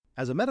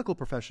As a medical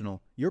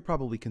professional, you're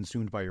probably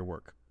consumed by your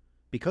work.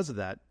 Because of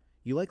that,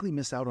 you likely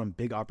miss out on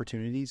big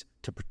opportunities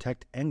to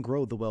protect and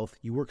grow the wealth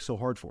you work so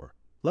hard for.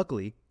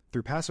 Luckily,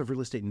 through passive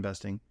real estate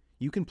investing,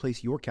 you can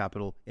place your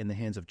capital in the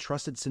hands of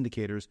trusted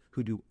syndicators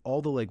who do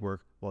all the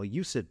legwork while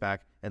you sit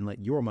back and let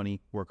your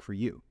money work for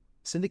you.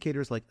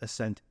 Syndicators like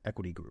Ascent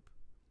Equity Group.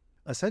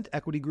 Ascent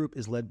Equity Group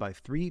is led by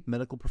 3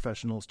 medical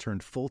professionals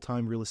turned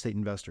full-time real estate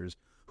investors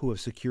who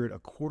have secured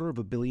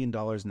 $250 million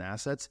in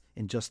assets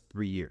in just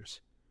 3 years.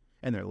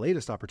 And their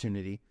latest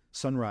opportunity,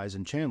 Sunrise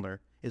in Chandler,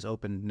 is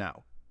open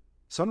now.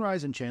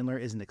 Sunrise in Chandler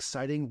is an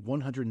exciting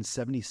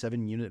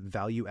 177-unit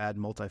value-add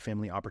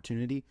multifamily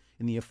opportunity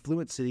in the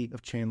affluent city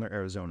of Chandler,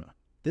 Arizona.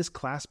 This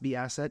Class B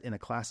asset in a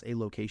Class A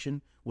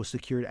location was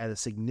secured at a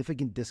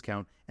significant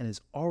discount and is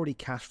already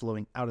cash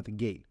flowing out of the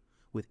gate,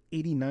 with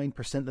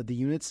 89% of the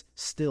units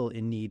still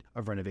in need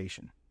of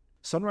renovation.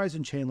 Sunrise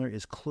in Chandler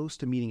is close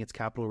to meeting its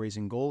capital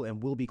raising goal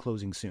and will be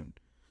closing soon.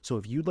 So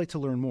if you'd like to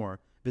learn more,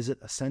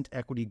 visit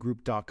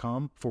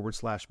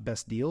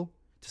ascentequitygroup.com/best deal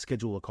to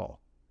schedule a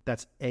call.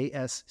 That's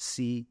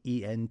ASCENT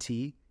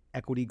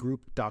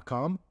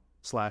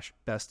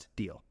equitygroup.com/best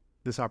deal.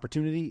 This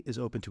opportunity is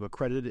open to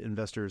accredited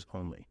investors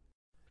only.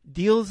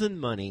 Deals and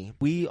money.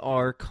 We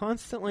are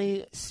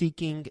constantly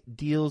seeking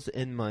deals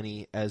and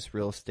money as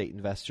real estate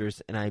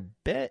investors, and I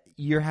bet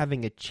you're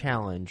having a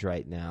challenge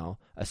right now,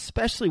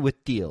 especially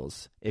with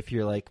deals, if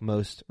you're like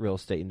most real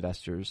estate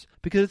investors,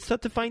 because it's tough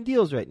to find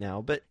deals right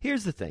now. But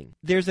here's the thing.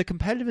 There's a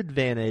competitive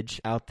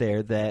advantage out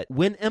there that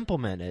when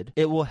implemented,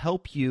 it will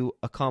help you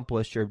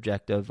accomplish your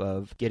objective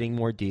of getting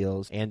more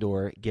deals and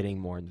or getting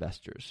more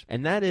investors.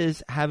 And that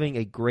is having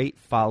a great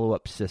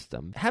follow-up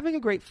system. Having a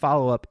great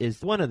follow-up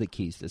is one of the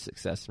keys to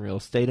success in real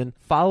estate, and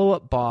Follow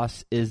Up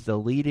Boss is the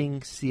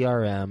leading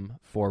CRM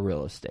for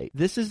real estate.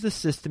 This is the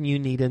system you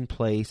need in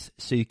place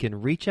so you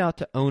can reach out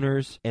to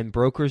owners and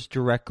brokers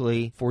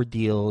directly for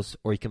deals,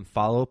 or you can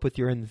follow up with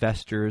your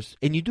investors,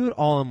 and you do it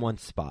all in one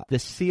spot. The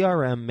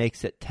CRM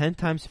makes it 10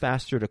 times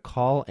faster to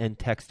call and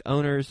text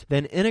owners,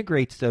 then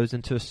integrates those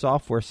into a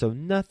software so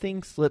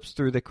nothing slips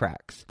through the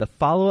cracks. The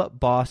Follow Up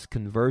Boss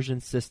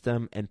conversion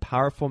system and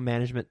powerful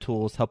management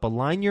tools help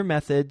align your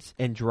methods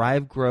and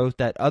drive growth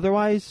that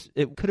otherwise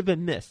it could have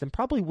been missed and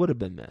probably would have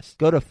been missed.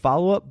 Go to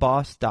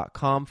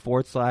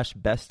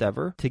followupboss.com/best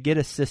ever to get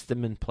a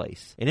system in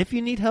place. And if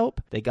you need help,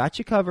 they got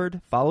you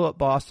covered. Follow Up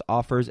Boss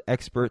offers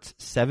experts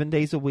 7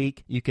 days a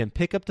week. You can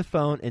pick up the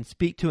phone and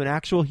speak to an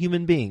actual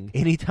human being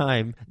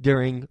anytime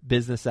during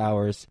business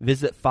hours.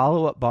 Visit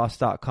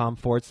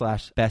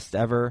followupboss.com/best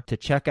ever to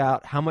check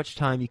out how much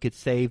time you could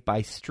save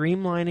by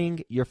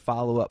streamlining your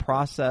follow-up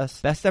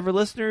process. Best Ever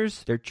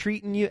listeners, they're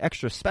treating you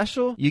extra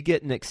special. You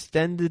get an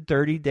extended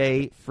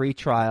 30-day free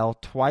trial,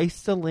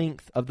 twice the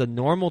length of the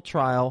normal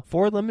trial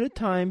for a limited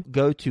time.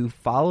 Go to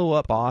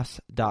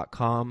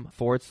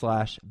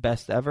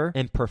followupboss.com/best ever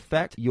and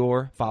perfect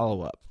your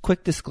follow-up.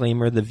 Quick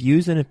disclaimer, the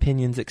views and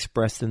opinions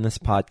expressed in this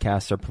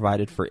podcast are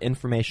provided for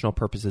informational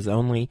purposes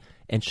only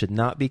and should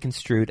not be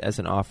construed as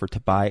an offer to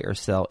buy or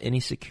sell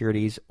any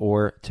securities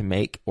or to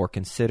make or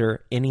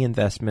consider any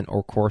investment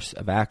or course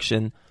of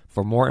action.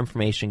 For more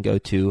information, go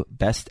to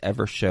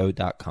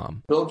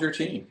bestevershow.com. Build your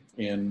team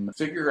and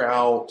figure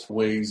out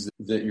ways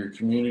that your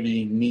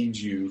community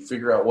needs you,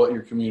 figure out what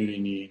your community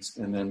needs,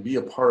 and then be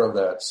a part of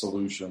that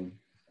solution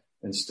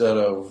instead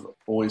of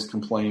always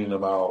complaining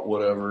about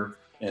whatever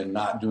and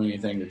not doing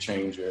anything to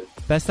change it.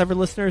 Best Ever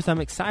listeners, I'm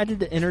excited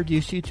to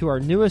introduce you to our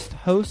newest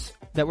host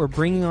that we're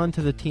bringing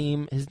onto the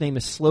team. His name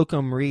is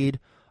Slocum Reed.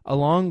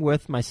 Along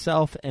with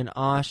myself and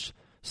Ash,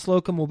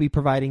 Slocum will be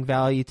providing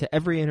value to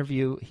every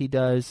interview he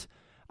does.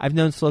 I've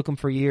known Slocum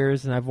for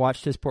years, and I've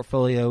watched his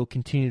portfolio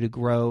continue to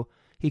grow.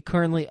 He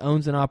currently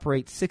owns and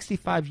operates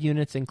 65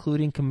 units,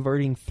 including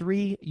converting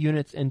 3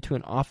 units into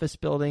an office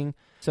building.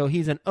 So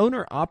he's an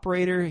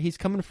owner-operator. He's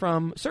coming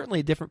from certainly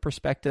a different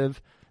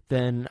perspective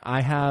than I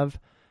have.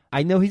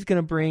 I know he's going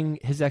to bring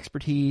his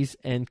expertise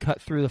and cut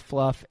through the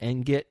fluff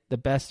and get the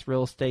best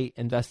real estate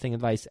investing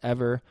advice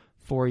ever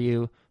for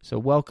you. So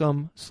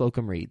welcome,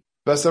 Slocum Reed.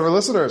 Best Ever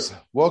listeners,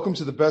 welcome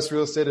to the Best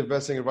Real Estate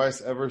Investing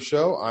Advice Ever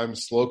show. I'm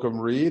Slocum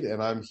Reed, and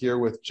I'm here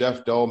with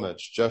Jeff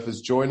Dolmich. Jeff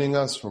is joining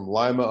us from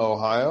Lima,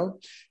 Ohio.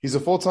 He's a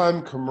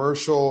full-time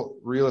commercial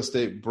real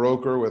estate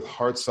broker with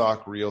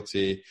Hartsock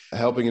Realty,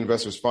 helping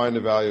investors find,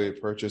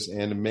 evaluate, purchase,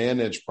 and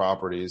manage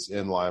properties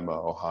in Lima,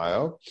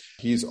 Ohio.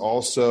 He's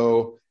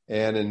also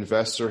an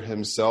investor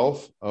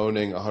himself,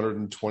 owning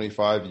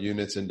 125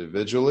 units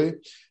individually.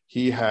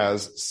 He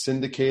has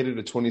syndicated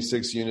a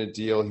 26-unit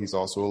deal. He's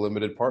also a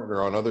limited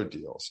partner on other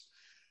deals.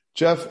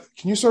 Jeff,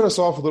 can you start us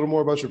off a little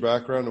more about your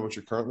background and what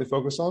you're currently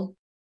focused on?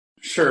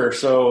 Sure.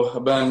 So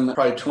I've been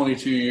probably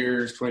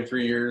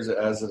 23 years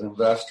as an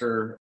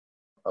investor.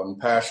 I'm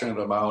passionate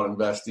about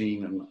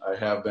investing, and I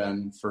have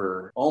been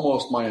for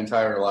almost my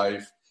entire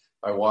life.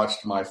 I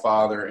watched my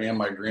father and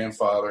my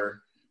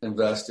grandfather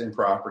invest in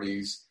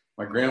properties.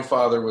 My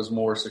grandfather was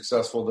more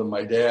successful than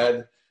my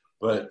dad,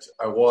 but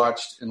I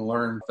watched and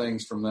learned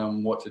things from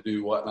them, what to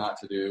do, what not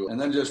to do,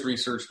 and then just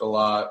researched a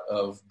lot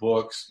of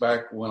books.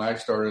 Back when I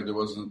started, there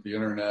wasn't the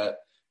internet,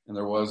 and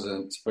there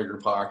wasn't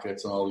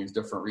BiggerPockets and all these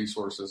different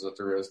resources that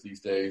there is these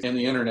days, and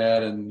the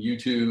internet and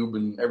YouTube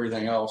and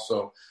everything else.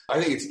 So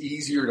I think it's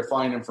easier to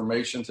find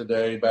information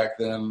today. Back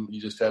then, you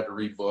just had to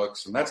read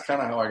books, and that's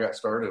kind of how I got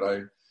started.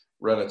 I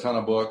read a ton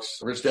of books.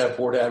 Rich Dad,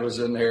 Poor Dad was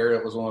in there.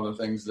 It was one of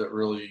the things that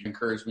really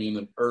encouraged me in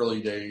the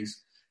early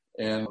days.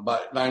 And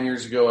about 9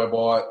 years ago, I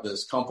bought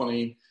this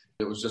company.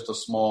 It was just a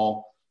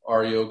small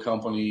REO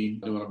company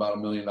doing about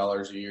 $1 million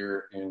a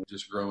year, and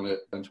just grown it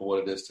into what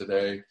it is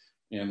today.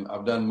 And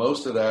I've done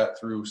most of that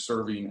through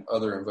serving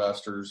other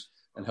investors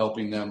and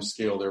helping them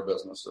scale their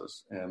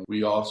businesses. And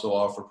we also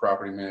offer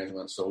property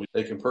management. So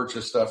they can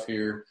purchase stuff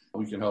here.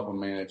 We can help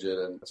them manage it.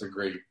 And it's a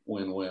great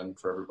win-win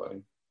for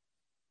everybody.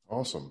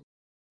 Awesome.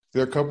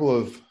 There are a couple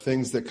of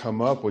things that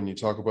come up when you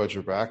talk about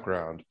your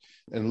background,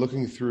 and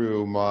looking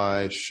through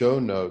my show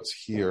notes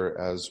here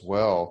as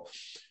well.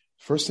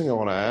 First thing I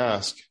want to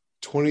ask,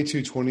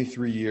 22,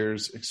 23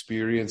 years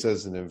experience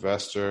as an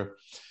investor.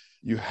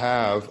 You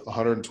have a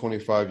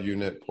 125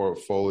 unit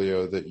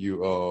portfolio that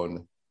you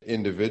own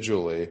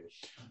individually.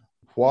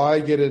 Why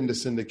get into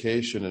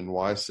syndication, and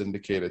why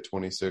syndicate a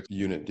 26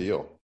 unit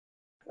deal?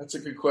 That's a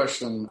good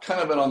question.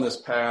 Kind of been on this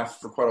path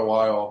for quite a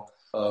while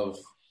of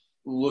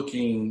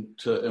looking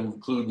to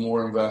include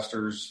more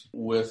investors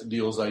with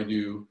deals I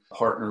do,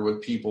 partner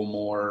with people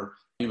more,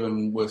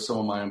 even with some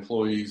of my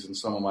employees and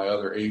some of my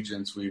other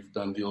agents. We've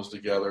done deals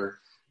together,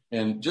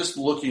 and just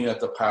looking at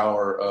the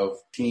power of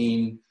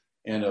team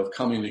and of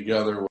coming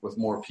together with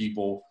more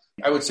people.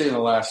 I would say in the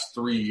last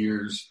 3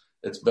 years,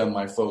 it's been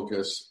my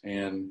focus,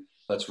 and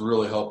that's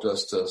really helped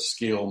us to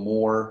scale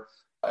more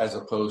as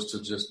opposed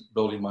to just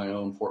building my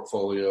own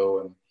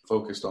portfolio and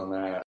focused on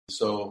that.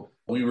 So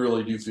we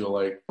really do feel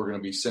like we're going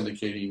to be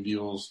syndicating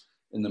deals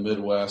in the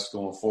Midwest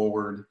going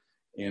forward,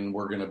 and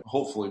we're going to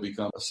hopefully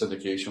become a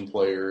syndication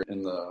player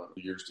in the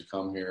years to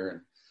come here.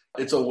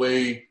 And it's a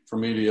way for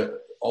me to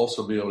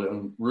also be able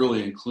to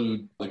really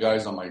include the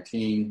guys on my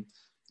team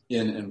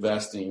in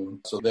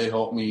investing. So they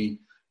help me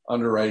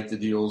underwrite the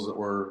deals that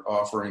we're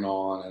offering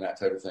on and that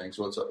type of thing.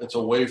 So it's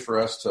a way for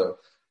us to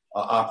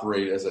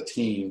operate as a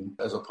team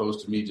as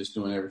opposed to me just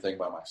doing everything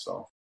by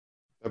myself.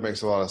 That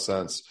makes a lot of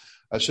sense.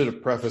 I should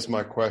have prefaced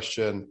my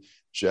question,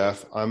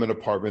 Jeff. I'm an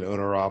apartment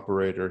owner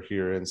operator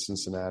here in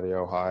Cincinnati,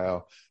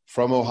 Ohio.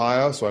 From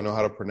Ohio, so I know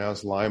how to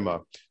pronounce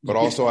Lima, but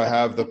also I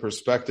have the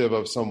perspective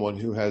of someone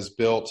who has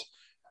built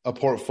a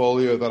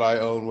portfolio that I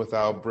own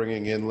without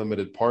bringing in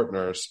limited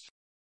partners.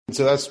 And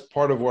so that's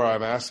part of where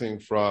I'm asking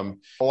from.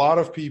 A lot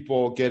of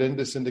people get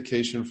into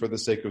syndication for the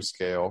sake of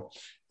scale,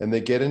 and they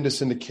get into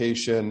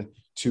syndication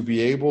to be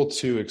able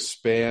to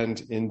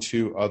expand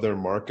into other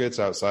markets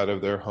outside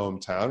of their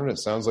hometown. And it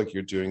sounds like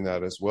you're doing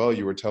that as well.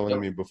 You were telling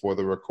me before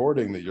the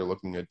recording that you're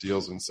looking at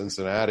deals in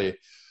Cincinnati.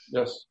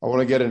 Yes. I want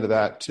to get into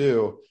that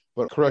too,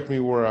 but correct me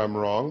where I'm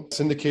wrong.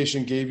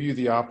 Syndication gave you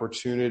the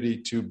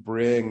opportunity to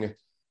bring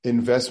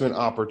investment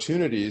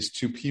opportunities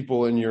to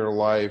people in your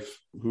life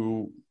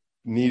who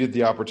needed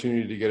the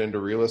opportunity to get into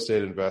real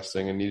estate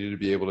investing and needed to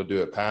be able to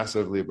do it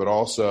passively, but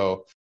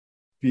also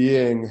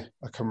being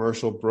a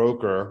commercial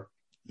broker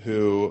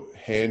who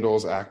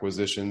handles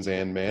acquisitions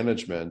and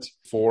management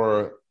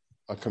for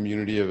a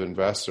community of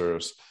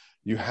investors.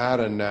 You had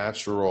a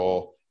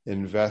natural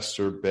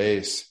investor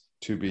base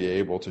to be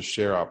able to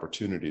share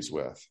opportunities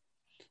with.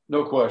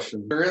 No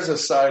question. There is a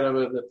side of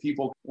it that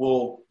people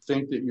will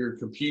think that you're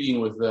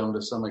competing with them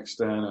to some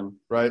extent. And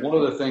right. One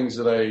of the things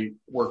that I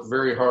work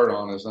very hard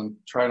on is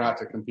try not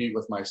to compete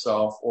with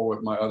myself or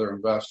with my other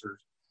investors.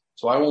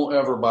 So I won't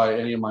ever buy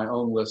any of my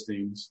own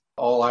listings.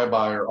 All I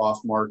buy are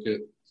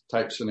off-market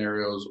type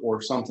scenarios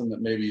or something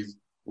that maybe is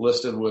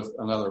listed with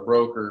another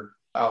broker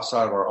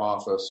outside of our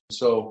office.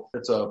 So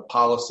it's a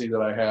policy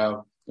that I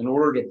have in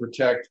order to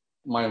protect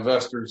my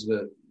investors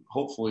that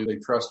hopefully they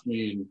trust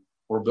me and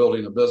we're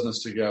building a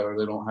business together.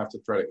 They don't have to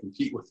try to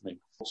compete with me.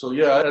 So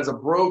yeah, as a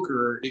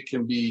broker, it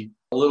can be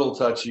a little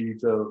touchy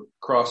to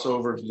cross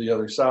over to the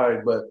other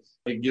side, but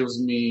it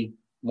gives me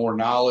more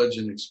knowledge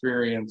and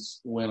experience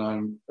when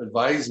I'm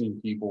advising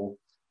people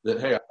that,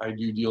 hey, I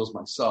do deals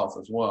myself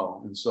as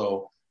well. And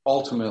so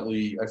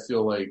ultimately, I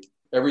feel like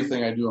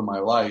everything I do in my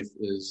life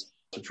is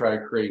to try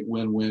to create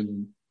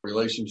win-win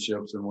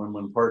relationships and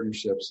win-win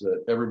partnerships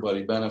that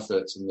everybody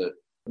benefits and that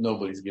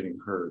nobody's getting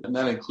hurt. And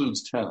that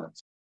includes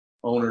tenants,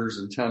 owners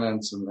and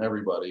tenants and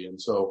everybody. And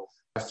so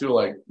I feel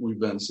like we've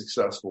been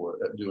successful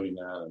at doing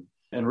that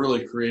and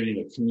really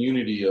creating a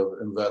community of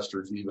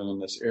investors even in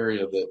this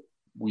area that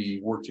we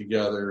work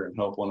together and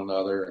help one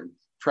another and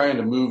trying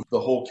to move the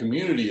whole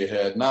community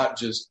ahead, not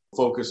just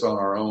focus on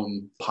our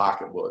own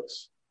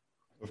pocketbooks.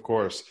 Of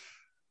course.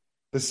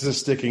 This is a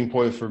sticking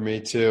point for me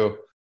too.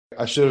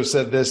 I should have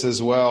said this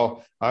as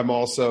well. I'm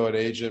also an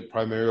agent,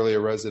 primarily a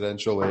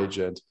residential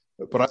agent,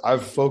 but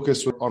I've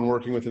focused on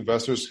working with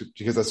investors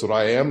because that's what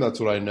I am. That's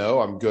what I know.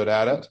 I'm good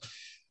at it.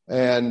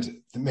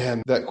 And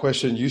man, that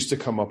question used to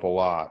come up a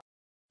lot.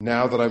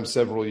 Now that I'm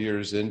several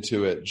years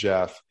into it,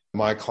 Jeff,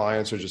 my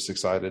clients are just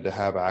excited to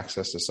have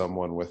access to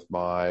someone with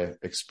my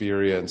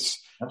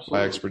experience, Absolutely.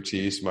 My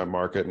expertise, my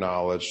market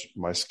knowledge,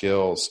 my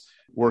skills.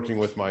 working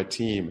with my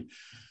team.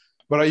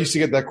 But I used to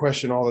get that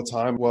question all the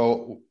time.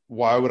 Well,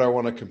 why would I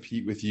want to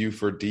compete with you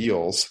for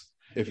deals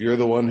if you're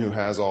the one who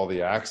has all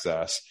the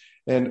access?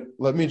 And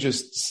let me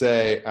just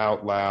say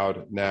out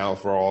loud now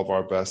for all of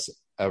our best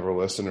ever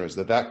listeners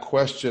that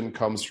question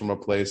comes from a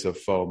place of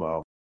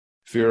FOMO,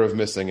 fear of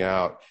missing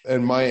out.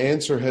 And my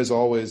answer has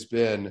always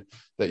been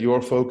that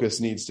your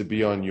focus needs to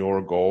be on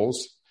your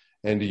goals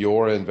and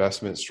your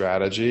investment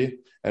strategy,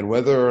 and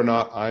whether or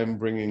not I'm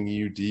bringing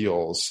you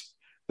deals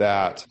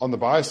that on the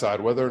buy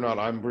side, whether or not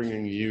I'm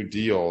bringing you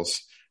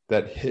deals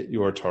that hit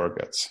your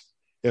targets.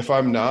 If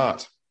I'm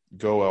not,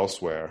 go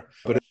elsewhere.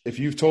 But if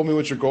you've told me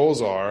what your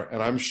goals are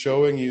and I'm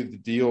showing you the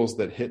deals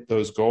that hit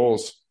those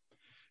goals,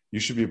 you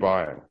should be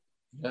buying.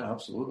 Yeah,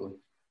 absolutely.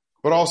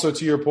 But also,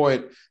 to your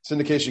point,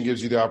 syndication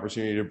gives you the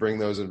opportunity to bring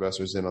those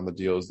investors in on the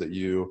deals that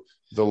you,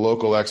 the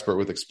local expert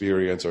with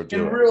experience, are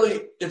doing. And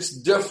really, it's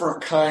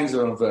different kinds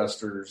of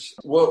investors.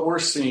 What we're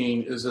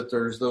seeing is that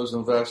there's those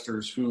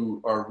investors who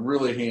are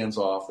really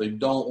hands-off. They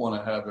don't want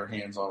to have their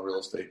hands on real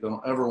estate. They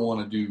don't ever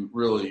want to do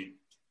really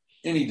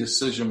any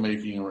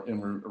decision-making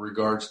in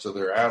regards to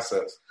their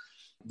assets.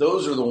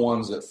 Those are the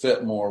ones that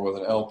fit more with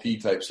an LP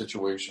type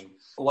situation.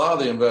 A lot of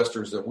the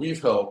investors that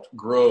we've helped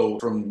grow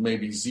from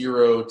maybe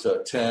 0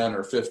 to 10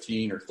 or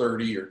 15 or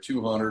 30 or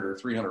 200 or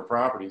 300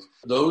 properties,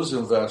 those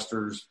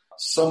investors,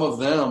 some of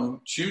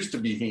them choose to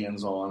be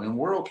hands-on, and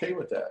we're okay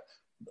with that.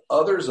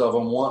 Others of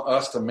them want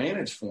us to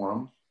manage for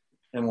them,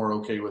 and we're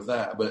okay with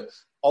that. But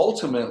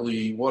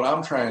ultimately, what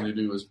I'm trying to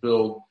do is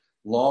build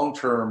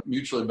long-term,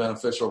 mutually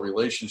beneficial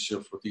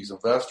relationships with these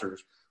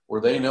investors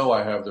where they know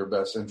I have their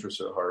best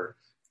interests at heart,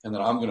 and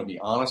that I'm going to be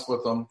honest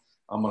with them.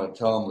 I'm going to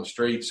tell them the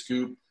straight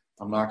scoop.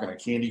 I'm not going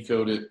to candy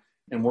coat it,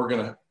 and we're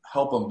going to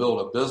help them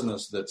build a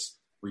business that's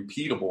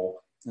repeatable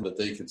and that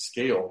they can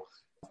scale.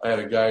 I had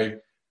a guy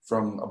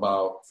from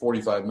about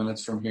 45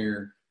 minutes from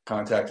here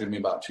contacted me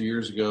about 2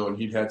 years ago, and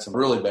he'd had some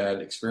really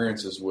bad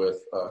experiences with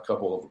a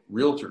couple of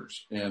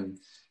realtors. And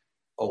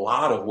a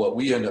lot of what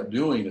we end up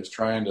doing is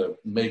trying to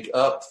make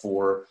up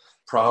for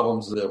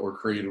problems that were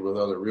created with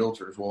other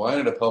realtors. Well, I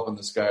ended up helping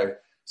this guy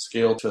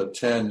scale to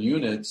 10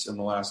 units in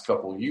the last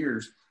couple of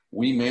years.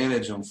 We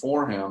manage them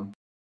for him.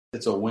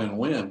 It's a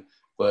win-win.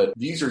 But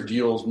these are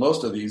deals,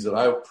 most of these, that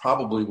I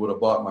probably would have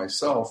bought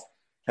myself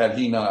had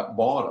he not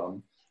bought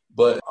them.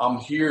 But I'm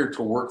here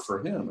to work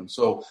for him. And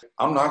so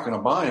I'm not going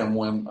to buy them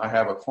when I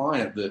have a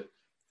client that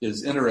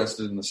is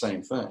interested in the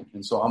same thing.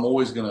 And so I'm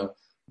always going to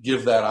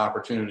give that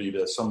opportunity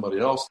to somebody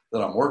else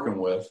that I'm working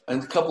with.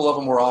 And a couple of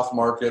them were off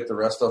market. The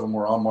rest of them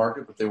were on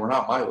market, but they were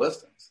not my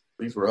listings.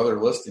 These were other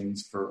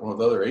listings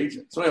with other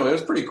agents. So anyway, it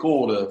was pretty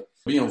cool to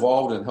be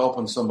involved in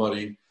helping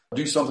somebody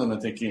do something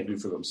that they can't do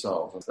for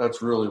themselves.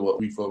 That's really what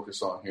we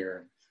focus on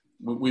here.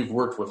 We've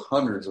worked with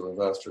hundreds of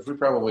investors. We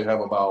probably have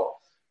about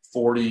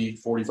 40,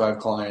 45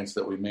 clients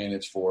that we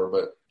manage for,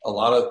 but a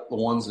lot of the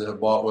ones that have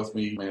bought with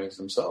me manage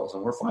themselves,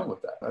 and we're fine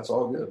with that. That's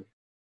all good.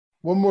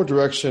 One more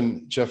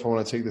direction, Jeff, I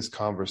want to take this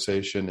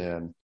conversation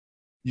in.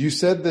 You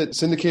said that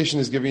syndication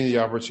is giving you the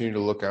opportunity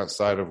to look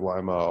outside of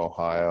Lima,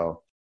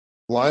 Ohio.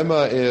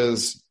 Lima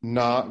is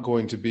not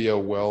going to be a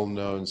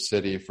well-known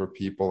city for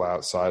people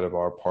outside of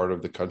our part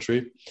of the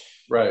country.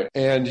 Right.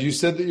 And you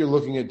said that you're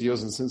looking at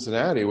deals in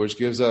Cincinnati, which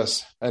gives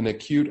us an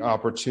acute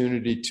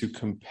opportunity to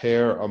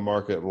compare a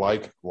market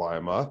like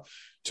Lima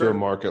to a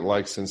market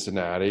like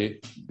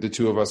Cincinnati. The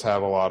two of us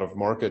have a lot of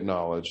market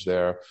knowledge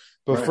there.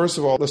 But First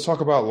of all, let's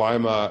talk about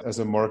Lima as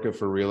a market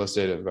for real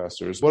estate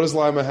investors. What does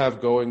Lima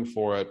have going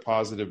for it,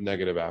 positive,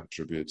 negative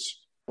attributes?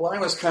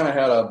 Lima's kind of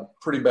had a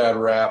pretty bad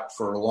rap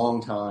for a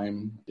long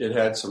time. It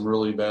had some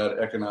really bad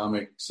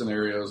economic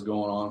scenarios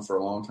going on for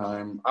a long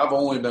time. I've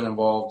only been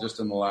involved just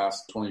in the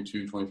last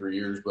 22, 23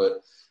 years,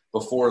 but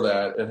before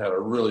that, it had a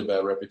really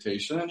bad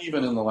reputation. And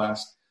even in the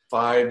last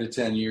 5 to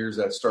 10 years,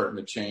 that's starting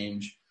to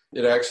change.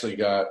 It actually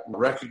got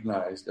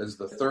recognized as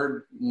the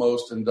third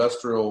most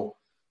industrial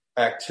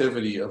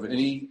activity of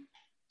any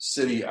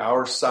city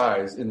our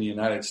size in the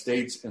United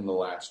States in the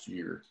last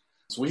year.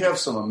 So we have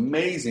some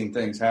amazing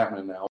things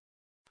happening now.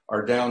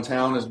 Our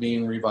downtown is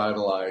being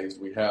revitalized.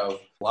 We have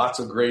lots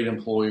of great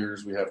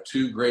employers. We have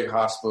 2 great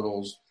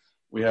hospitals.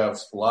 We have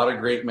a lot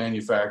of great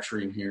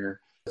manufacturing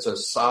here. It's a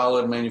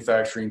solid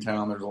manufacturing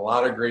town. There's a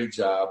lot of great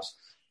jobs,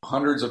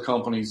 hundreds of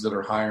companies that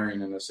are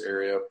hiring in this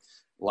area,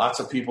 lots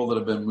of people that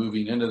have been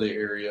moving into the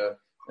area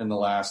in the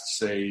last,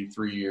 say,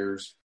 3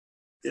 years.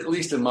 At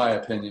least in my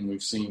opinion,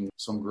 we've seen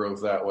some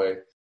growth that way.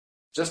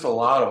 Just a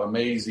lot of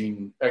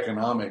amazing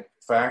economic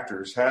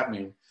factors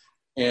happening.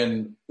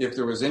 And if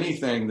there was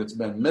anything that's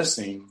been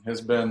missing, has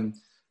been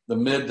the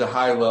mid to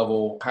high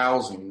level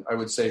housing. I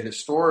would say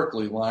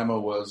historically, Lima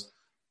was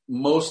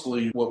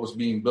mostly what was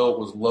being built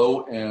was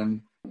low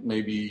end,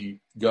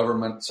 maybe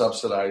government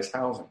subsidized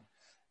housing.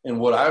 And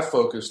what I've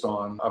focused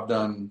on, I've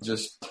done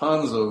just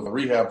tons of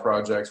rehab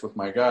projects with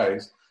my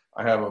guys.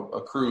 I have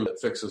a crew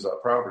that fixes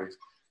up properties.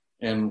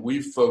 And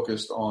we've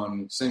focused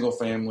on single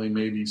family,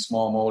 maybe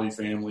small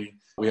multifamily.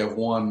 We have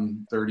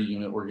one 30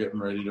 unit we're getting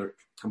ready to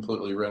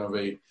completely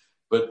renovate.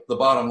 But the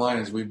bottom line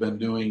is we've been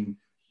doing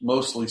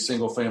mostly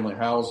single-family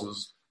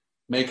houses,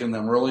 making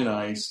them really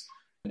nice,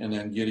 and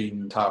then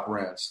getting top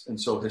rents. And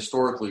so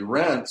historically,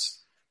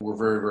 rents were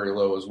very, very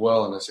low as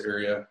well in this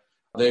area.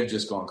 They've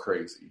just gone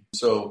crazy.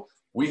 So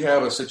we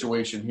have a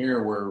situation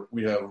here where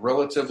we have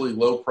relatively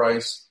low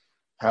price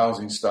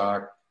housing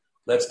stock.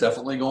 That's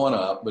definitely going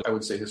up, but I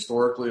would say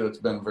historically it's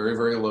been very,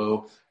 very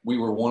low. We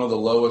were one of the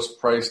lowest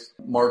priced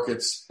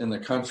markets in the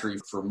country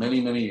for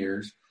many, many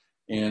years,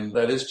 and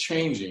that is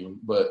changing.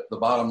 But the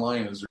bottom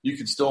line is you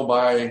can still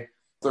buy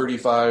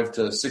 $35,000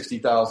 to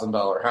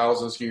 $60,000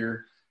 houses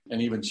here,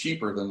 and even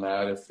cheaper than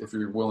that if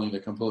you're willing to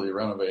completely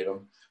renovate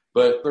them.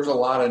 But there's a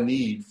lot of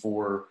need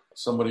for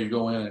somebody to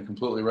go in and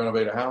completely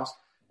renovate a house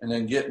and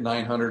then get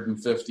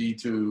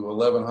 $950 to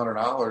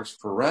 $1,100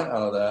 for rent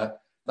out of that.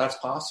 That's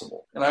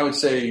possible. And I would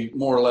say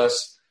more or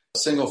less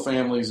single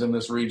families in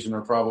this region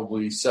are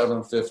probably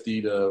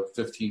 $750 to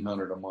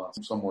 $1,500 a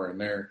month, somewhere in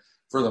there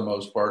for the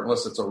most part,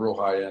 unless it's a real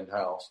high-end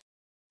house.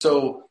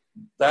 So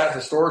that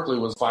historically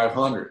was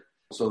 $500.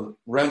 So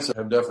rents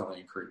have definitely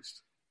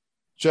increased.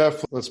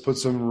 Jeff, let's put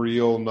some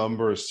real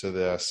numbers to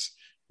this.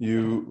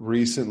 You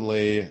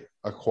recently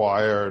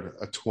acquired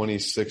a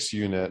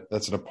 26-unit,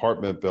 that's an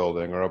apartment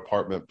building or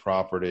apartment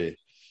property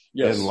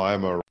in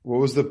Lima. What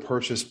was the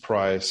purchase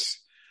price?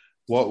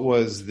 What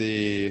was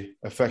the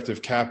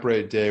effective cap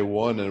rate day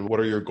one, and what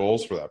are your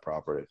goals for that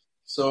property?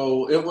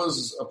 So it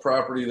was a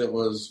property that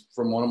was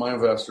from one of my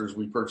investors.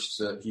 We purchased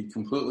it. He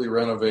completely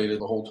renovated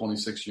the whole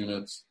 26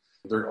 units.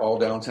 They're all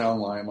downtown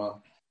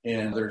Lima,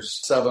 and there's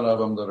 7 of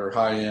them that are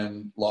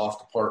high-end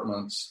loft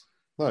apartments.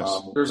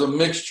 Nice. There's a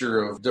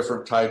mixture of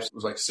different types. It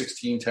was like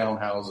 16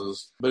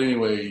 townhouses. But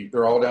anyway,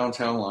 they're all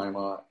downtown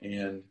Lima,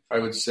 and I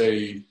would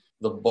say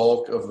the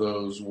bulk of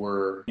those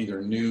were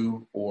either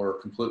new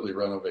or completely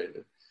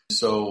renovated.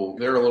 So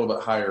they're a little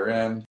bit higher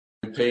end.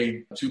 We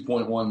paid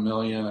 $2.1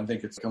 million. I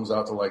think it comes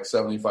out to like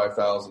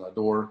 $75,000 a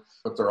door,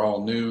 but they're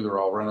all new. They're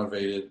all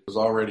renovated. It was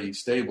already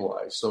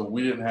stabilized. So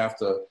we didn't have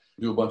to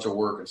do a bunch of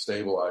work and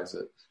stabilize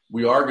it.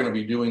 We are going to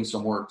be doing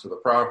some work to the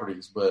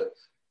properties, but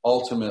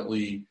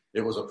ultimately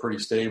it was a pretty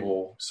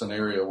stable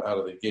scenario out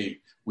of the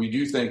gate. We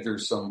do think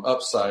there's some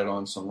upside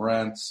on some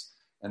rents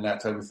and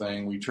that type of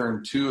thing. We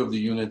turned 2 of the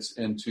units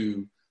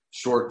into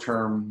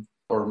short-term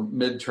or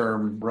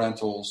midterm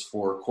rentals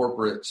for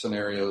corporate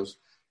scenarios,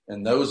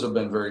 and those have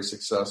been very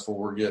successful.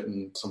 We're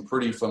getting some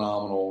pretty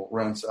phenomenal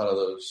rents out of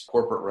those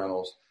corporate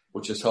rentals,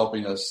 which is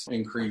helping us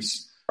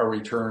increase our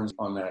returns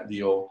on that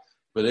deal.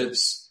 But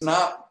it's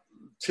not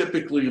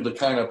typically the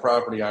kind of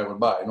property I would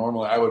buy.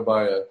 Normally I would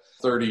buy a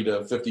 $30,000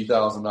 to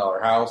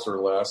 $50,000 house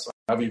or less.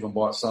 I've even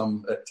bought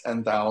some at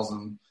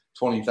 $10,000,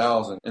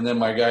 $20,000. And then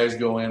my guys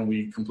go in,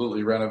 we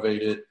completely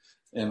renovate it,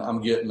 and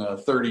I'm getting a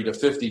 30 to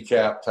 50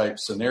 cap type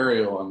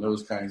scenario on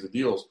those kinds of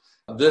deals.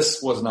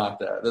 This was not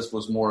that. This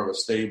was more of a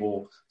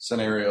stable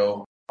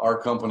scenario.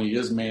 Our company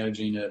is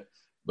managing it,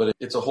 but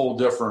it's a whole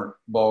different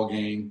ball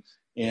game.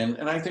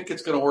 And I think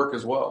it's going to work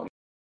as well.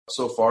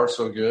 So far,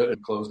 so good. I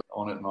closed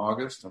on it in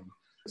August, and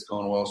it's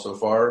going well so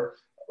far.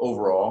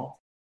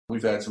 Overall,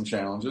 we've had some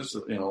challenges,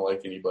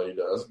 like anybody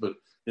does, but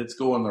it's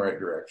going the right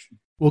direction.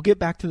 We'll get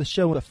back to the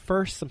show, but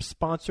first, some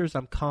sponsors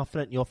I'm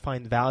confident you'll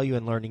find value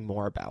in learning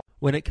more about.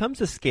 When it comes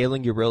to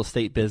scaling your real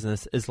estate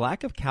business, is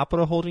lack of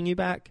capital holding you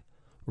back?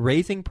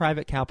 Raising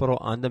private capital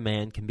on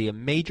demand can be a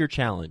major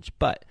challenge,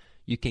 but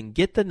you can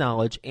get the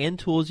knowledge and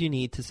tools you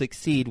need to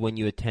succeed when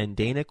you attend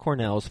Dana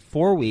Cornell's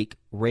 4-week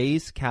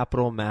Raise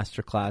Capital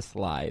Masterclass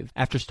Live.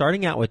 After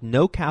starting out with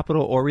no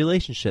capital or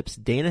relationships,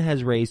 Dana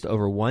has raised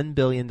over $1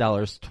 billion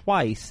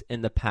twice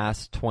in the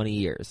past 20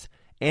 years.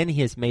 And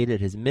he has made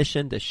it his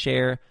mission to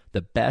share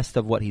the best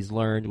of what he's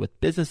learned with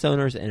business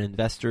owners and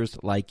investors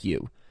like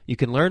you. You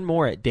can learn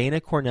more at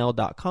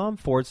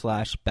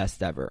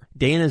danacornell.com/bestever.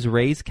 Dana's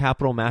Raise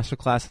Capital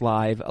Masterclass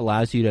Live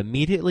allows you to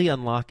immediately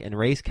unlock and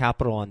raise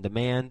capital on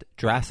demand,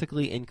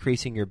 drastically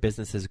increasing your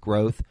business's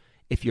growth.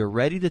 If you're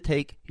ready to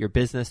take your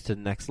business to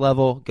the next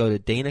level, go to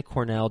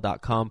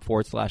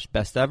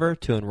danacornell.com/bestever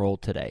to enroll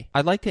today.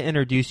 I'd like to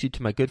introduce you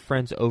to my good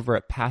friends over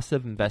at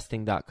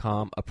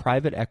PassiveInvesting.com, a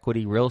private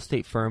equity real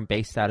estate firm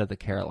based out of the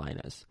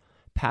Carolinas.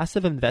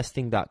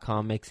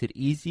 PassiveInvesting.com makes it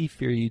easy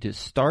for you to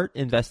start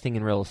investing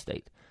in real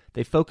estate.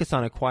 They focus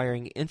on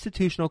acquiring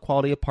institutional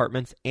quality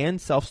apartments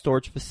and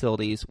self-storage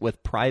facilities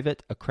with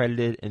private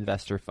accredited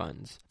investor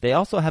funds. They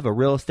also have a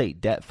real estate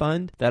debt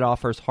fund that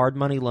offers hard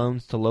money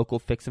loans to local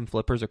fix and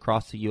flippers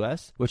across the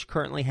U.S., which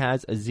currently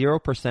has a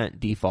 0%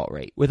 default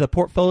rate. With a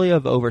portfolio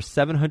of over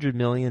 $700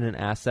 million in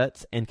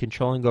assets and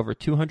controlling over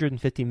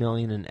 $250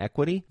 million in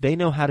equity, they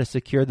know how to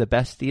secure the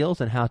best deals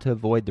and how to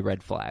avoid the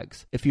red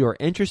flags. If you are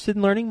interested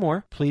in learning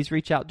more, please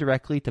reach out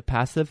directly to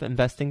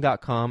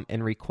PassiveInvesting.com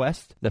and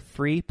request the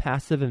free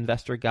Passive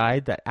Investor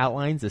Guide that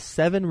outlines the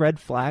 7 red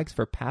flags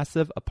for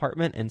passive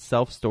apartment and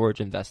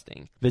self-storage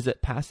investing.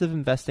 Visit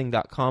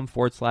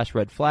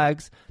PassiveInvesting.com/red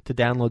flags to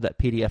download that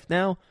PDF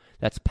now.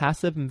 That's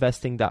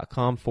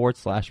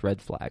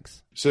PassiveInvesting.com/red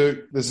flags. So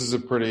this is a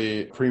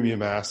pretty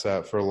premium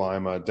asset for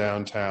Lima,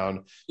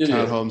 downtown,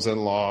 townhomes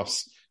and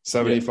lofts,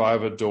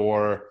 $75 a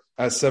door.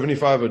 At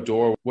 $75 a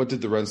door, what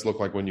did the rents look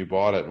like when you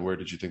bought it, and where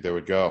did you think they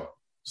would go?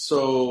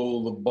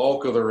 So the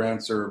bulk of the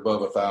rents are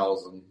above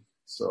 $1,000.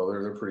 So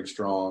they're pretty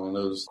strong. And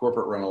those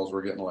corporate rentals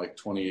we're getting like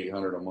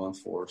 $2,800 a month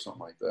for, or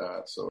something like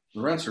that. So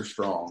the rents are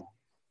strong.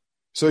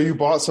 So you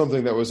bought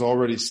something that was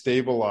already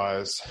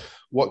stabilized.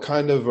 What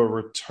kind of a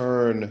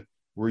return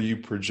were you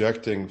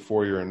projecting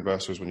for your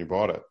investors when you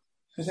bought it?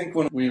 I think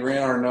when we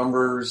ran our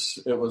numbers,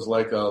 it was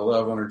like a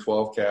 11 or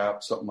 12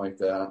 cap, something like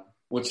that,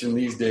 which in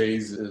these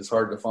days is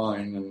hard to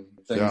find and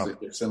things that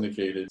get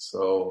syndicated.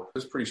 So it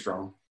was pretty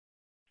strong.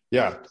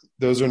 Yeah,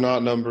 those are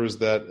not numbers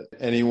that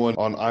anyone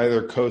on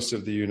either coast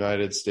of the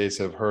United States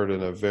have heard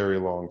in a very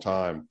long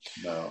time.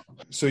 No.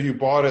 So you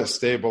bought it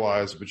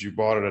stabilized, but you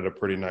bought it at a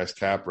pretty nice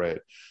cap rate.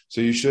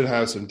 So you should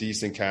have some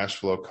decent cash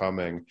flow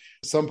coming,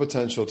 some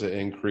potential to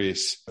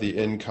increase the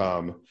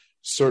income.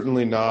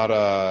 Certainly not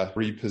a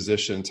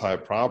reposition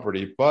type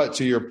property, but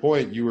to your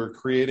point, you were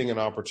creating an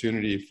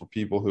opportunity for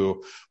people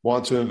who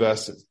want to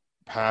invest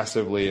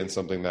passively in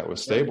something that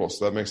was stable.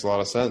 So that makes a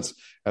lot of sense.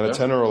 And a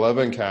 10 or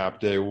 11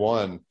 cap day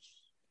one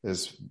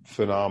is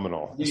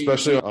phenomenal,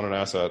 especially on an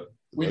asset.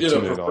 We did a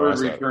preferred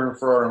return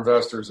for our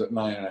investors at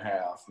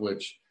 9.5,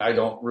 which I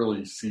don't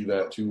really see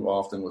that too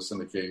often with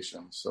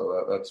syndication.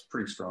 So that's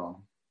pretty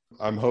strong.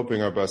 I'm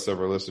hoping our best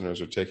ever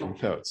listeners are taking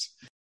notes.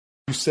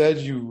 You said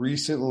you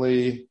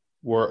recently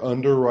were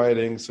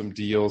underwriting some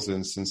deals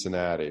in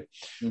Cincinnati.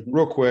 Mm-hmm.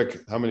 Real quick,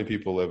 how many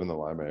people live in the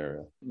Lima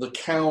area? The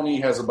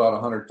county has about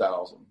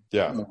 100,000,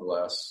 more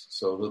or less.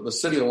 So the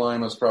city of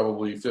Lima is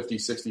probably 50,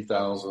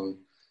 60,000,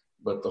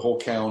 but the whole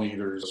county,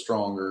 there's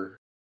stronger.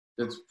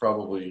 It's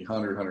probably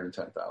 100,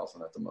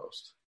 110,000 at the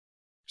most.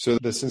 So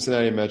the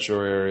Cincinnati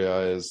metro area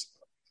is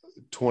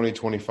 20,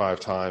 25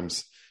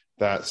 times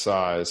that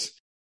size.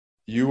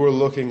 You were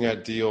looking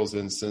at deals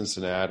in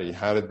Cincinnati.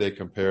 How did they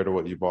compare to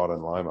what you bought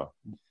in Lima?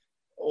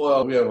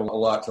 Well, we have a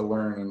lot to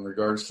learn in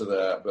regards to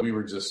that, but we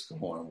were just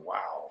going,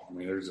 wow. I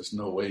mean, there's just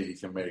no way you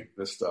can make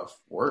this stuff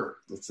work.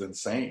 It's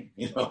insane.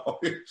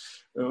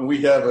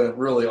 We haven't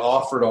really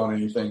offered on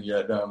anything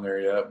yet down there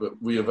yet,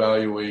 but we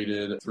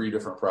evaluated 3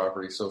 different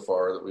properties so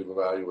far that we've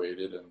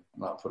evaluated and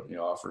not put any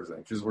offers in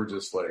because we're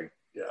just like,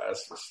 yeah,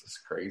 it's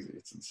crazy.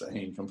 It's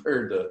insane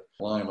compared to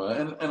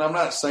Lima. And I'm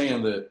not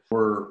saying that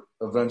we're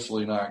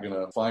eventually not going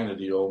to find a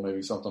deal,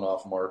 maybe something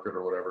off market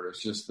or whatever.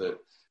 It's just that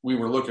we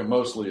were looking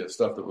mostly at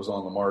stuff that was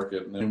on the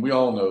market. And we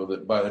all know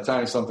that by the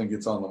time something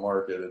gets on the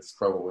market, it's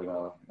probably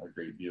not a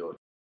great deal.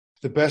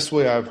 The best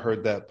way I've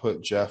heard that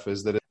put, Jeff,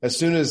 is that as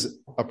soon as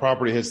a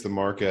property hits the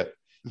market,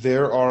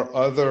 there are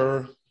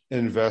other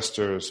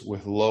investors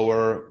with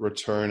lower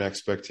return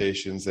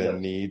expectations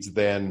and needs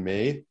than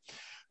me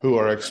who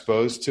are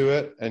exposed to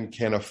it and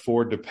can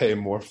afford to pay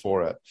more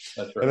for it.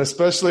 That's right. And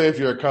especially if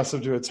you're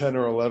accustomed to a 10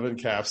 or 11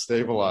 cap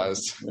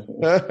stabilized.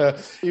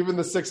 Even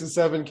the 6 and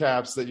 7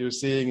 caps that you're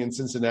seeing in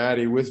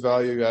Cincinnati with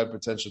value add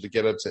potential to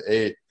get up to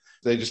 8,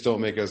 they just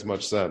don't make as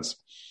much sense.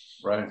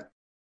 Right.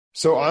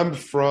 So I'm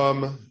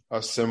from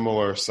a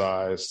similar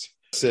sized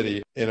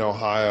city in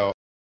Ohio.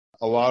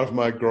 A lot of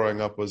my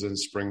growing up was in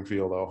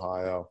Springfield,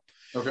 Ohio.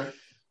 Okay.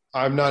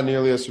 I'm not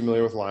nearly as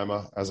familiar with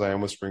Lima as I am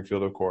with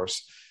Springfield, of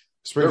course.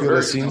 Springfield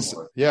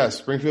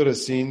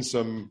has seen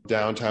some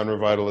downtown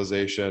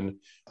revitalization,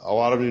 a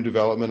lot of new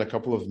development, a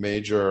couple of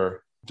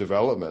major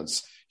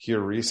developments here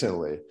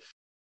recently.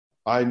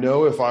 I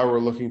know if I were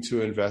looking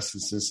to invest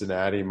in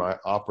Cincinnati, my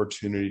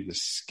opportunity to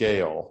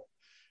scale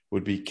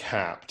would be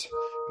capped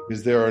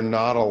because there are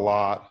not a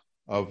lot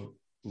of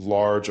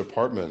large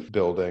apartment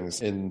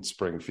buildings in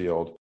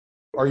Springfield.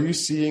 Are you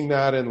seeing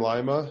that in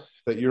Lima,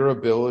 that your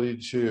ability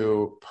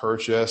to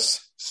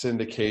purchase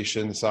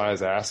syndication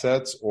size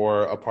assets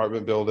or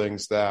apartment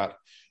buildings that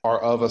are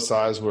of a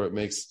size where it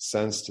makes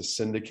sense to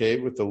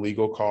syndicate with the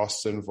legal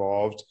costs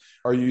involved?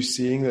 Are you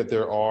seeing that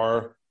there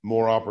are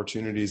more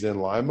opportunities in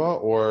Lima,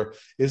 or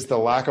is the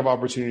lack of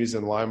opportunities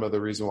in Lima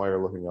the reason why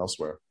you're looking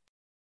elsewhere?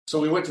 So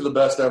we went to the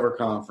Best Ever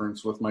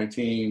conference with my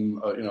team,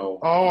 Oh,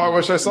 I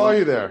wish I saw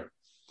you there.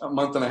 A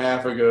month and a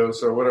half ago,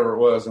 so whatever it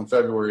was in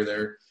February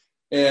there.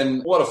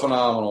 And what a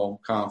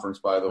phenomenal conference,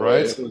 by the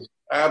way. It was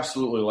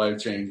absolutely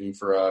life-changing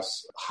for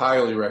us.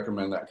 Highly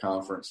recommend that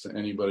conference to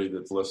anybody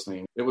that's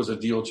listening. It was a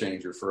deal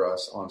changer for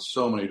us on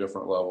so many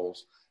different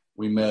levels.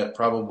 We met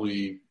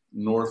probably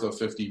north of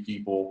 50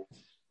 people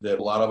that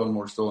a lot of them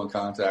we're still in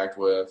contact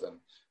with and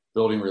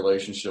building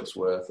relationships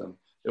with. And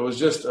it was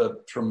just a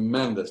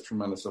tremendous,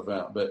 tremendous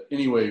event. But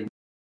anyway,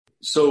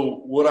 so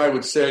what I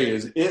would say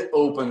is it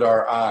opened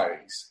our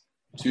eyes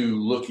to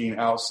looking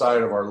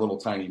outside of our little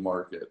tiny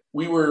market.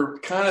 We were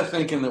kind of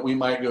thinking that we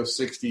might go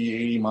 60,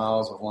 80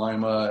 miles of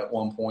Lima at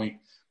one point,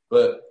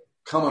 but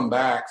coming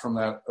back from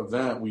that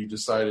event, we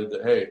decided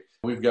that, hey,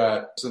 we've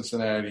got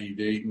Cincinnati,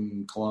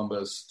 Dayton,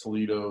 Columbus,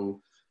 Toledo,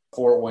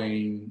 Fort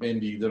Wayne,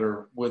 Indy that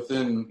are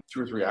within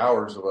 2 or 3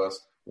 hours of us.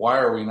 Why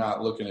are we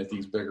not looking at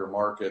these bigger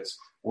markets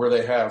where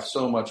they have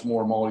so much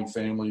more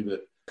multifamily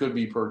that could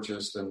be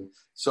purchased? And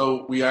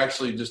so we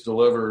actually just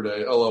delivered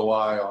a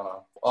LOI on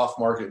a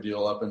off-market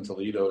deal up in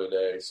Toledo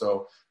today.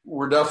 So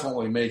we're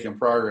definitely making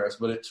progress,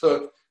 but it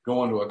took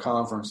going to a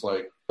conference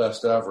like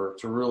Best Ever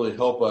to really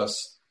help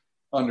us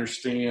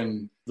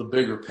understand the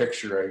bigger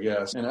picture, I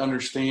guess, and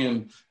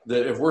understand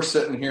that if we're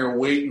sitting here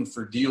waiting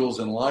for deals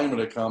in Lima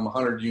to come,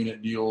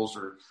 100-unit deals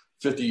or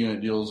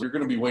 50-unit deals, you're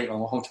going to be waiting a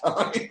long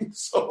time.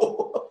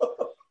 So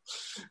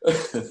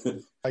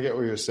I get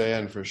what you're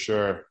saying for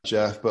sure,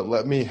 Jeff, but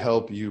let me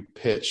help you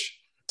pitch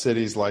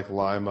cities like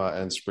Lima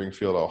and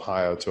Springfield,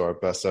 Ohio to our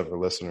Best Ever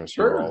listeners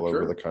who are all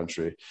over the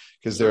country,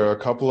 because there are a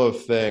couple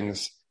of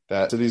things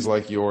that cities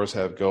like yours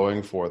have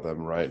going for them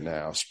right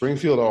now.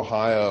 Springfield,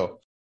 Ohio,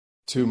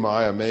 to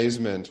my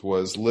amazement,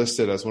 was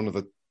listed as one of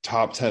the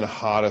top 10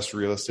 hottest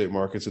real estate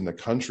markets in the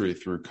country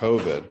through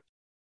COVID.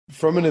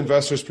 From an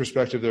investor's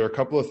perspective, there are a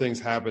couple of things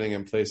happening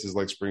in places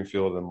like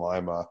Springfield and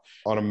Lima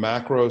on a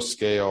macro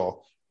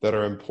scale that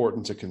are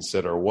important to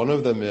consider. One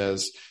of them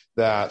is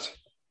that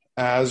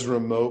as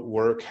remote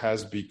work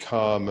has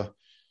become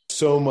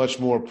so much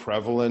more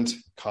prevalent,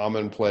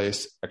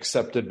 commonplace,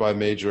 accepted by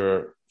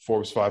major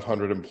Forbes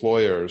 500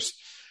 employers,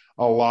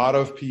 a lot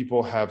of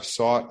people have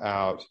sought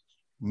out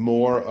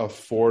more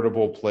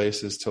affordable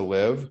places to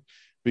live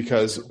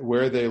because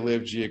where they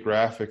live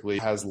geographically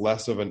has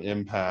less of an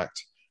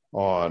impact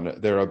on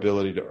their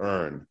ability to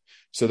earn.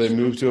 So they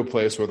move to a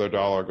place where their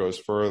dollar goes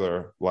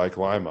further, like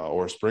Lima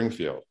or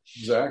Springfield.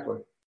 Exactly.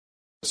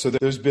 So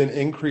there's been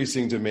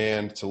increasing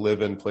demand to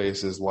live in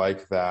places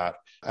like that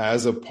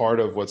as a part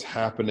of what's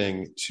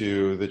happening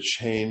to the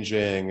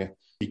changing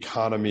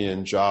economy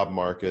and job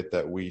market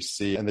that we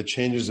see and the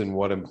changes in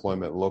what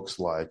employment looks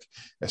like,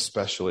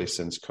 especially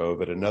since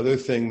COVID. Another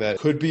thing that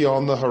could be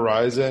on the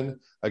horizon,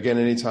 again,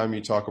 anytime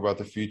you talk about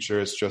the future,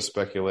 it's just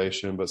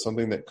speculation, but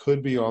something that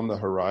could be on the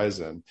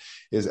horizon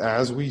is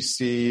as we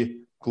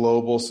see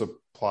global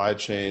supply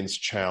chains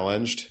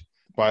challenged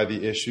by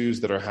the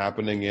issues that are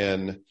happening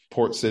in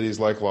port cities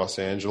like Los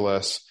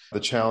Angeles, the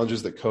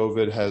challenges that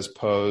COVID has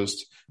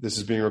posed. This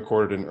is being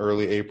recorded in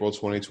early April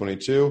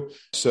 2022.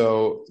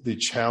 So the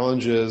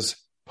challenges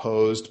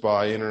posed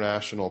by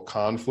international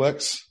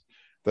conflicts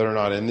that are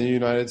not in the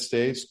United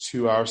States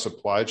to our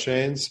supply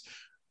chains,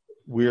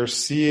 we're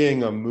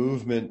seeing a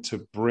movement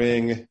to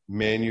bring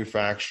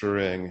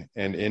manufacturing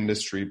and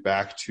industry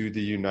back to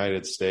the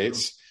United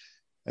States.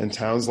 And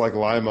towns like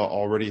Lima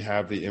already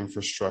have the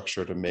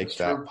infrastructure to make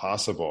that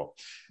possible.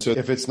 So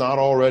if it's not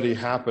already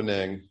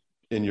happening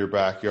in your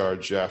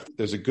backyard, Jeff,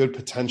 there's a good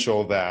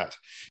potential that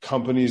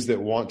companies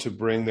that want to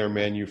bring their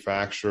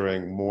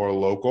manufacturing more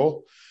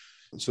local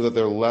so that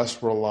they're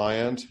less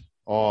reliant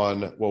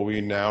on what we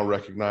now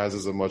recognize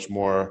as a much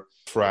more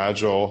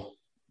fragile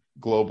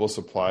global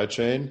supply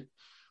chain.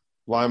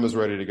 Lima's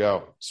ready to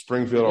go.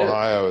 Springfield,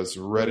 Ohio is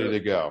ready to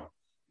go.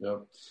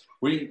 Yep.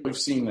 We've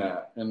seen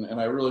that, and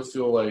I really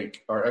feel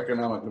like our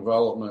economic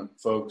development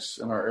folks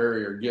in our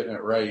area are getting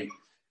it right,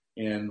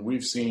 and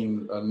we've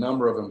seen a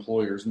number of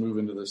employers move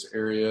into this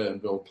area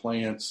and build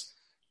plants,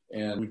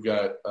 and we've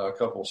got a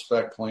couple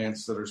spec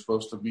plants that are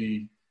supposed to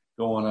be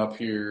going up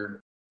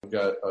here. We've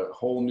got a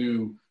whole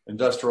new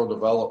industrial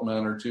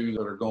development or two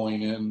that are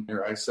going in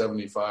near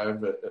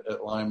I-75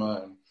 at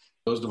Lima, and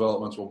those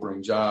developments will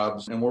bring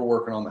jobs, and we're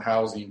working on the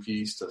housing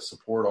piece to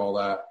support all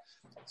that.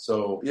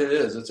 So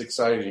it's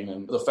exciting.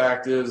 And the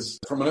fact is,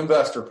 from an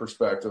investor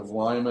perspective,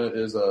 Lima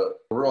is a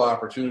real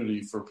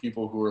opportunity for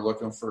people who are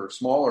looking for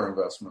smaller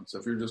investments.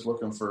 If you're just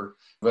looking for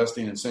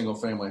investing in single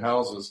family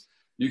houses,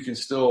 you can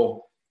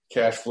still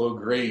cash flow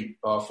great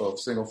off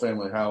of single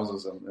family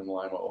houses in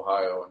Lima,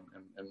 Ohio,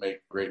 and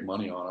make great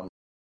money on them.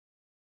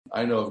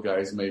 I know of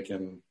guys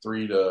making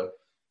 $300 to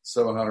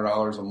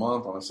 $700 a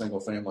month on a single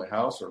family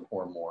house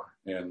or more.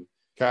 And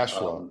cash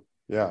flow.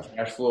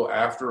 Cash flow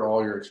after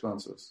all your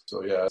expenses.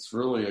 So it's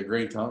really a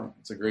great time.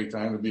 It's a great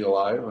time to be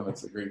alive, and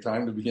it's a great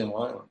time to be in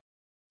Lima.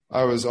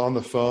 I was on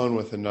the phone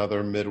with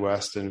another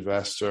Midwest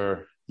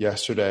investor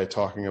yesterday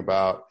talking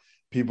about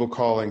people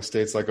calling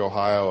states like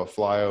Ohio a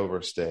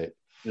flyover state.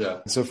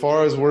 Yeah. So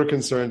far as we're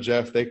concerned,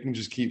 Jeff, they can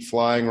just keep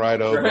flying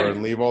right over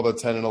and leave all the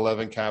 10 and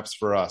 11 caps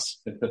for us.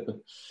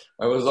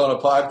 I was on a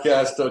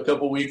podcast a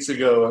couple weeks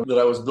ago that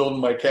I was building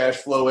my cash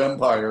flow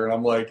empire, and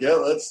I'm like,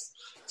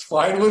 it's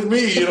fine with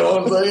me, you know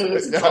what I'm saying?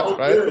 It's all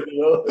good,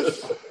 you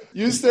know?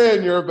 You stay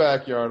in your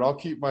backyard. I'll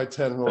keep my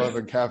 10 and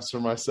 11 caps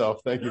for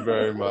myself. Thank you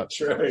very much.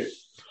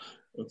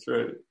 That's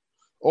right.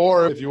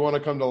 Or if you want to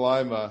come to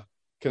Lima,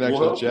 connect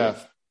with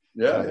Jeff.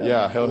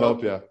 Yeah, he'll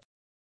help you.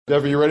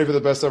 Jeff, are you ready for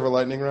the best ever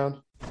lightning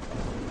round?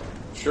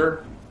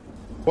 Sure.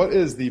 What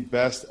is the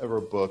best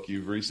ever book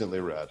you've recently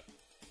read?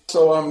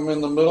 So I'm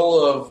in the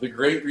middle of The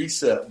Great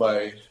Reset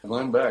by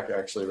Glenn Beck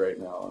actually right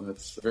now, and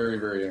it's very,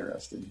 very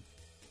interesting.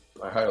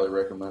 I highly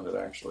recommend it,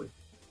 actually.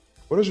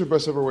 What is your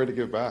best ever way to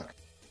give back?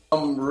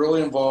 I'm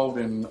really involved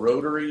in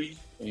Rotary,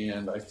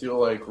 and I feel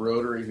like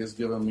Rotary has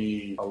given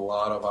me a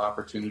lot of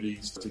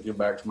opportunities to give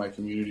back to my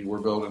community.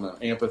 We're building an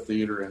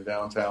amphitheater in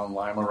downtown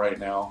Lima right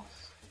now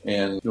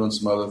and doing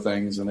some other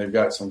things, and they've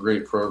got some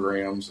great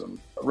programs. And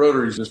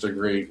Rotary is just a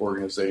great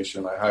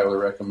organization. I highly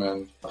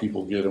recommend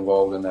people get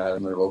involved in that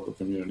in their local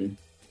community.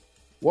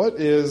 What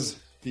is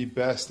the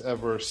best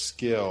ever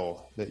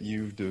skill that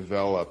you've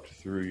developed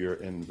through your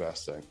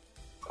investing?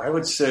 I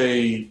would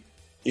say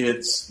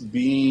It's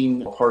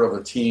being a part of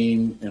a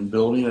team and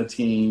building a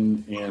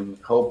team and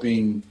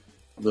helping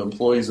the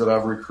employees that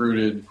I've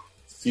recruited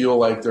feel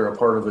like they're a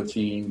part of a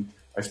team.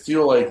 I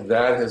feel like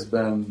that has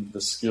been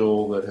the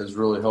skill that has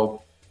really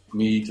helped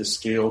me to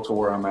scale to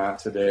where I'm at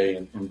today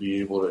and be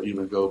able to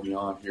even go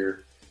beyond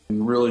here.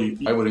 And really,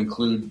 I would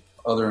include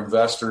other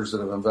investors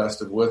that have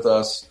invested with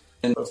us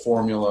in the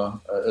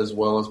formula, as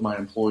well as my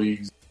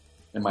employees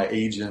and my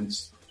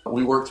agents.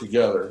 We work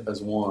together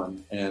as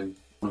one, and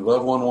we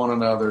love one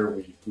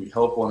another. We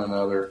help one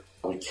another.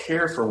 We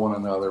care for one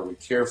another. We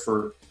care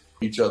for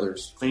each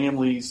other's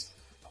families.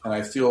 And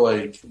I feel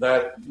like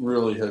that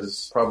really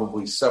has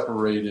probably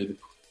separated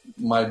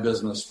my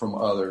business from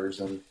others.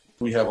 And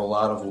we have a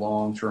lot of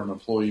long-term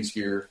employees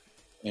here.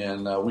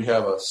 And we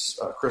have a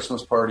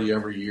Christmas party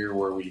every year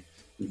where we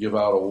give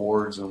out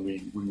awards and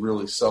we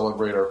really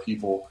celebrate our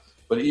people.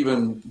 But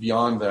even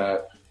beyond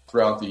that,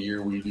 throughout the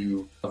year, we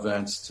do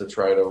events to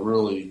try to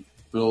really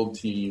build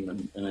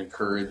team and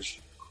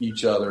encourage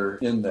each other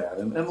in that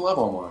and love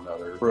on one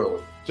another,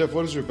 really. Jeff,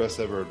 what is your best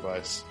ever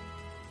advice?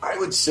 I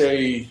would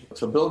say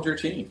to build your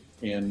team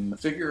and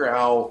figure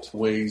out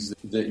ways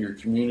that your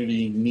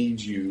community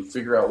needs you,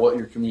 figure out what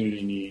your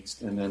community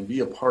needs, and then be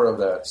a part of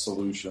that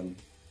solution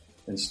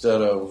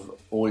instead of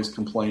always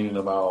complaining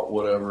about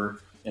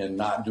whatever and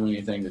not doing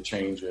anything to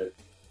change it.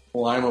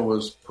 Lima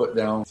was put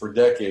down for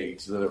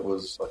decades that it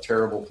was a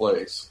terrible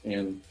place.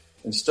 And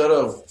instead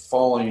of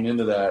falling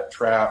into that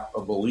trap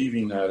of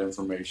believing that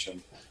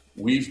information,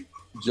 we've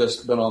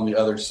just been on the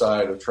other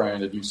side of trying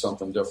to do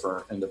something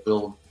different and to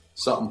build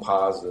something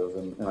positive.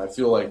 And I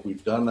feel like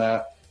we've done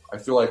that. I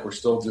feel like we're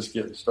still just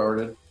getting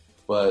started,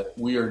 but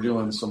we are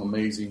doing some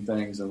amazing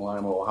things in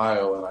Lima,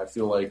 Ohio. And I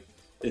feel like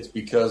it's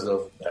because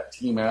of that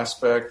team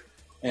aspect,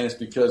 and it's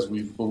because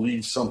we've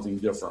believed something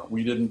different.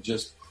 We didn't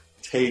just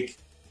take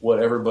what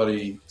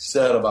everybody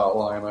said about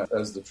Lima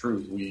as the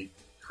truth. We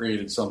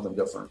created something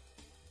different.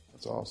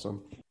 That's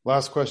awesome.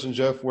 Last question,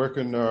 Jeff. Where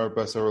can our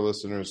best ever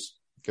listeners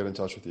get in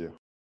touch with you?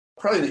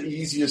 Probably the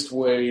easiest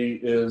way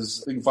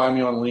is they can find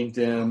me on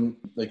LinkedIn.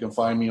 They can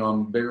find me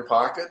on Bigger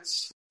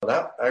Pockets.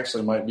 That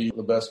actually might be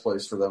the best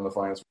place for them to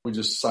find us. We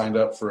just signed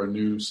up for a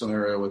new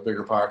scenario with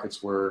Bigger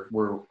Pockets where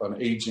we're an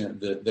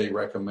agent that they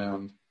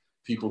recommend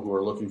people who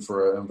are looking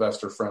for an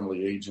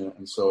investor-friendly agent.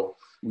 And so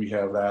we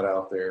have that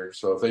out there.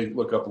 So if they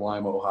look up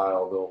Lima,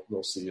 Ohio,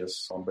 they'll see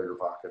us on Bigger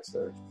Pockets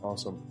there.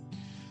 Awesome.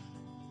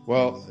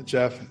 Well,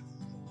 Jeff,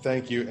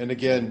 thank you. And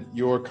again,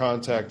 your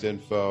contact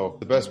info,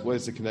 the best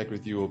ways to connect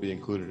with you will be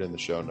included in the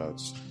show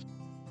notes.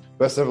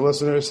 Best ever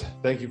listeners,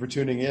 thank you for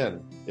tuning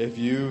in. If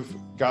you've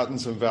gotten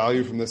some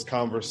value from this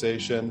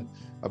conversation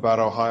about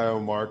Ohio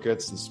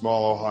markets and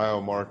small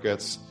Ohio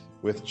markets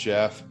with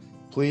Jeff,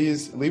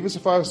 please leave us a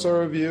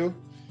 5-star review,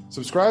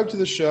 subscribe to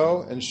the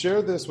show, and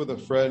share this with a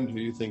friend who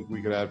you think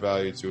we could add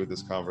value to with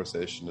this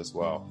conversation as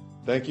well.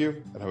 Thank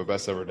you, and have a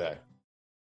best ever day.